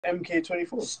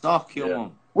MK24. Stuck your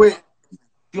mum. Wait, Shock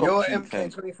you're you, fam.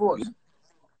 MK24s?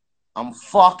 I'm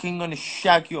fucking gonna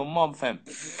shag your mum, fam.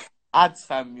 Ads,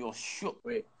 fam, you're shook.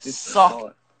 Wait, this Suck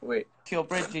is Wait. your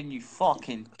brethren, you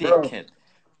fucking Bro. dickhead.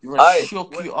 You're a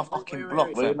shook, you a fucking block,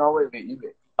 fam. Wait, you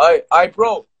wait. I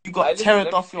bro. You got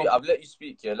teared off your I've let you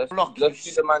speak, yeah. Let's block, do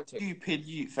the man thing. Stupid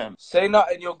you, fam. Say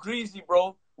nothing, you're greasy,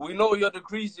 bro. We know you're the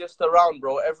greasiest around,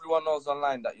 bro. Everyone knows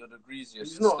online that you're the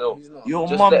greasiest. He's not. Still. He's not. Your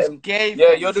Just mum's gay,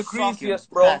 yeah, fam. you're the Fucking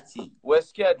greasiest, bro. patty. We're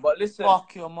scared, but listen.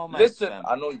 Fuck your mum, Listen, fam.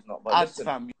 I know he's not, but Ads, listen.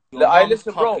 fam. Your mum's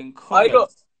fucking Bro.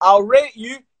 I'll rate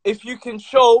you if you can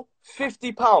show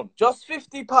 £50. Just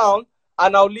 £50,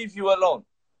 and I'll leave you alone.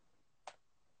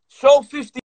 Show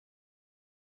 50.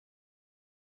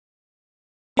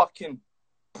 Fucking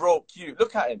broke you.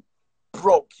 Look at him.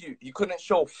 Broke you. You couldn't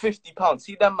show £50.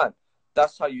 See them, man?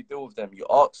 That's how you deal with them. You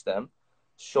ask them,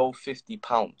 show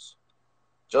 £50.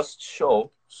 Just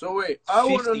show. So wait, I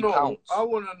want to know. I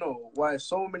want to know why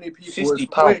so many people.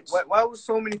 £50. Why was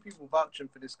so many people vouching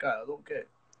for this guy? I don't get it.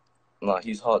 Nah,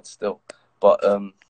 he's hard still. But